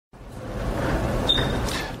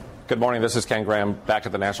Good morning. This is Ken Graham back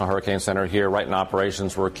at the National Hurricane Center here, right in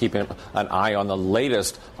operations. We're keeping an eye on the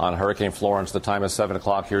latest on Hurricane Florence. The time is 7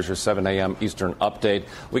 o'clock. Here's your 7 a.m. Eastern update.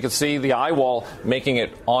 We can see the eye wall making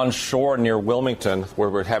it onshore near Wilmington, where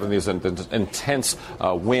we're having these intense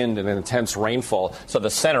wind and intense rainfall. So the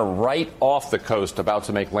center right off the coast, about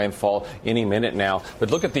to make landfall any minute now.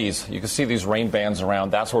 But look at these. You can see these rain bands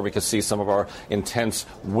around. That's where we can see some of our intense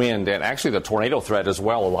wind and actually the tornado threat as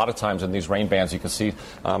well. A lot of times in these rain bands, you can see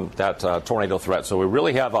that tornado threat. So we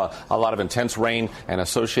really have a lot of intense rain and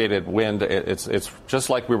associated wind. It's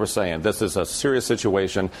just like we were saying. This is a serious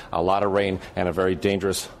situation, a lot of rain, and a very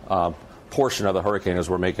dangerous portion of the hurricane as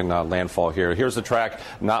we're making landfall here. Here's the track.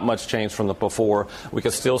 Not much change from the before. We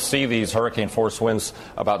can still see these hurricane force winds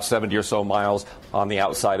about 70 or so miles on the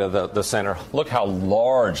outside of the center. Look how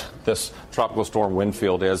large this tropical storm wind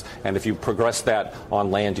field is. And if you progress that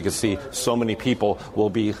on land, you can see so many people will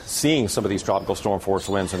be seeing some of these tropical storm force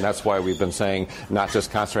winds. And that's why we've been saying not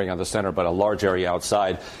just concentrating on the center, but a large area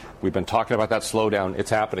outside. We've been talking about that slowdown. It's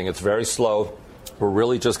happening. It's very slow. We're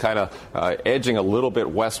really just kind of edging a little bit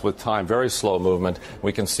west with time. Very slow movement.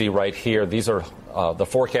 We can see right here. These are the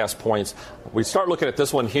forecast points. We start looking at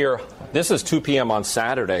this one here. This is 2 p.m. on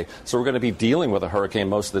Saturday, so we're going to be dealing with a hurricane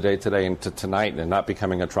most of the day today and tonight, and not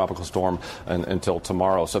becoming a tropical storm until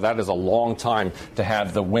tomorrow. So that is a long time to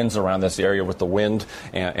have the winds around this area with the wind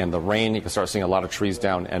and the rain. You can start seeing a lot of trees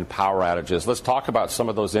down and power outages. Let's talk about some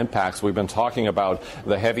of those impacts. We've been talking about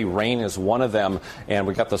the heavy rain is one of them, and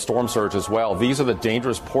we got the storm surge as well. These are the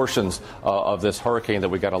dangerous portions of this hurricane that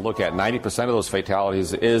we got to look at. 90% of those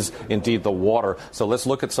fatalities is indeed the water. So let's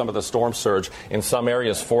look at some of the storm surge. In some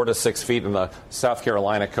areas, 4 to 6 feet in the South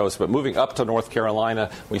Carolina coast. But moving up to North Carolina,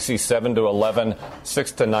 we see 7 to 11,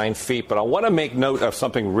 6 to 9 feet. But I want to make note of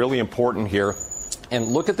something really important here. And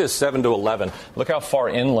look at this 7 to 11. Look how far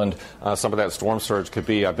inland some of that storm surge could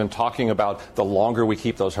be. I've been talking about the longer we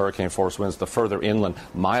keep those hurricane force winds, the further inland,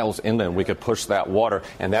 miles inland, we could push that water.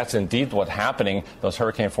 And that's indeed what's happening. Those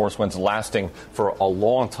hurricane force winds lasting for a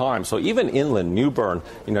long time. So even inland, New Bern,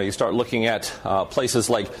 you start looking at places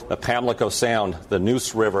like the Pamlico Sound, the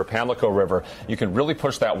Neuse River, Pamlico River. You can really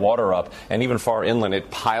push that water up. And even far inland, it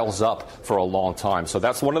piles up for a long time. So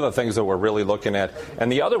that's one of the things that we're really looking at. And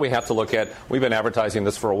the other we have to look at, we've been advertising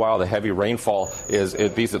this for a while. The heavy rainfall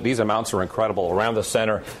these amounts are incredible. Around the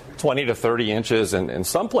center, 20 to 30 inches, and in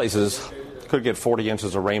some places could get 40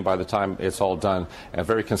 inches of rain by the time it's all done. A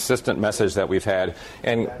very consistent message that we've had.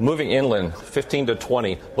 And moving inland, 15 to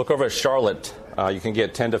 20. Look over at Charlotte. You can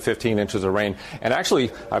get 10 to 15 inches of rain. And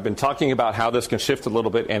actually, I've been talking about how this can shift a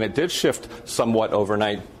little bit, and it did shift somewhat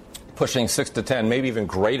overnight, pushing 6 to 10, maybe even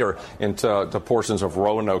greater into the portions of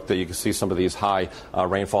Roanoke that you can see some of these high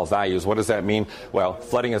rainfall values. What does that mean? Well,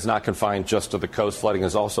 flooding is not confined just to the coast. Flooding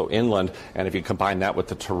is also inland. And if you combine that with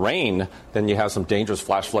the terrain, then you have some dangerous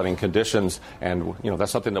flash flooding conditions. And,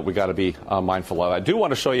 that's something that we got to be mindful of. I do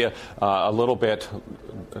want to show you a little bit,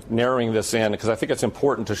 narrowing this in, because I think it's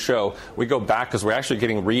important to show. We go back because we're actually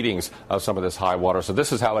getting readings of some of this high water. So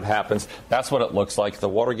this is how it happens. That's what it looks like. The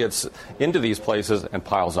water gets into these places and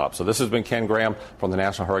piles up. So this has been Ken Graham from the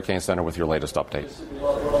National Hurricane Center with your latest update.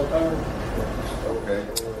 Okay.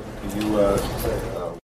 Can you